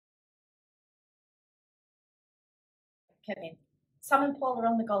Kevin, Sam and Paul are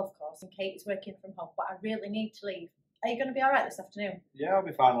on the golf course and Kate's working from home, but I really need to leave. Are you going to be alright this afternoon? Yeah, I'll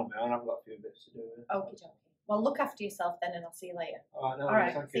be fine on my own. I've got a few bits to do. Okie dokie. Well, look after yourself then and I'll see you later. No,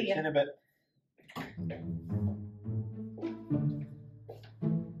 Alright, thank see you. you. See you in a bit.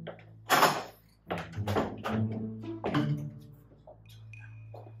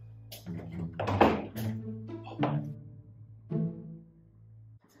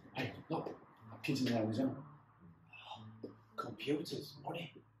 Hey, look, kids in there, isn't it? Computers,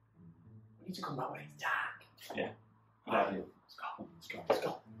 money. We need to come back when it's dark. Yeah. Right, let's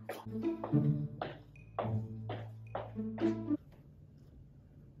go.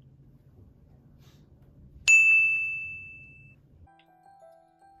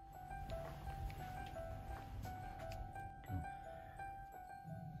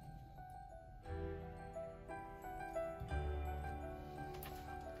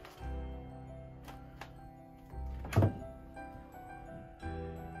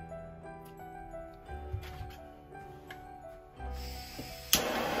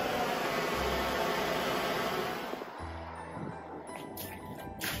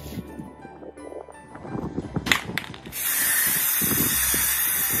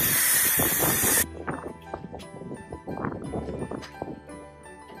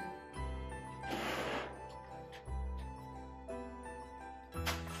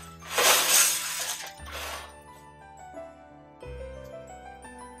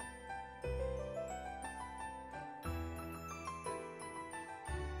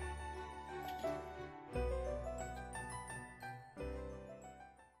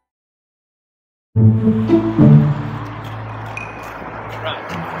 Right.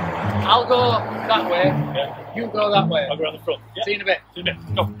 I'll go that way. Yeah. You go that way. I'll go around the front. Yeah. See you in a bit. See you in a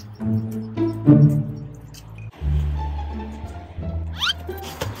bit. Go.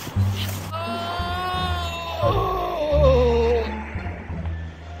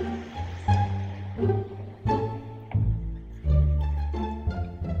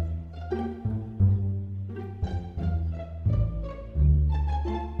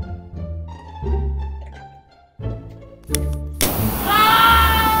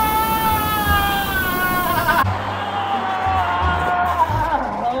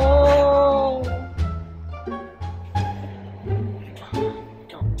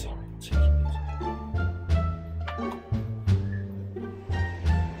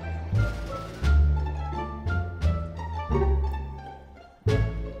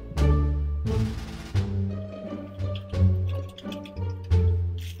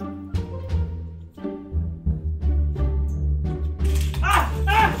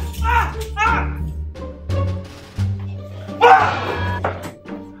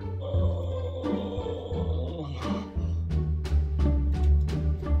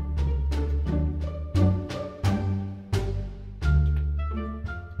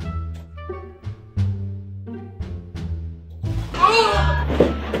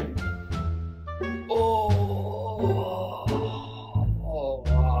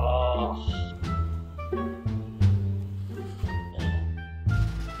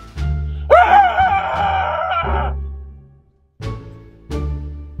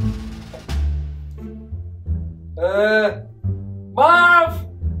 Marv!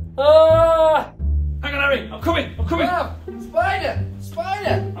 Hang on, Harry. I'm coming. Marv! Spider!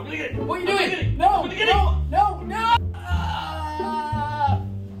 I'm gonna get it. What are you I'm gonna doing? get it. No! I'm gonna get it. No!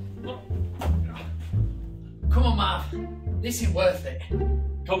 Come on, Marv. This ain't worth it.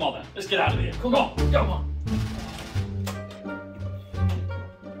 Come on then. Let's get out of here. Come on. Come on.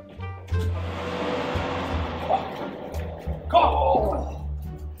 Go!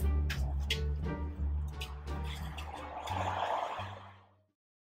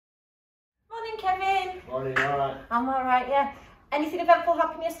 Morning, Kevin. Morning, alright? I'm alright, yeah. Anything eventful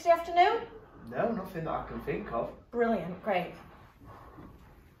happened yesterday afternoon? No, nothing that I can think of. Brilliant, great.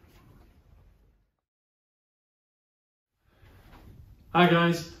 Hi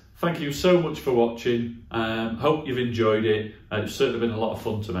guys, thank you so much for watching. Hope you've enjoyed it. It's certainly been a lot of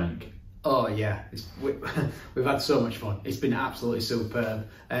fun to make. Oh yeah, we've had so much fun. It's been absolutely superb.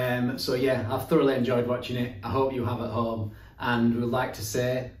 So yeah, I've thoroughly enjoyed watching it. I hope you have at home, and we'd like to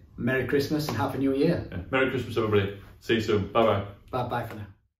say Merry Christmas and Happy New Year. Yeah. Merry Christmas everybody. See you soon. Bye bye. Bye bye for now.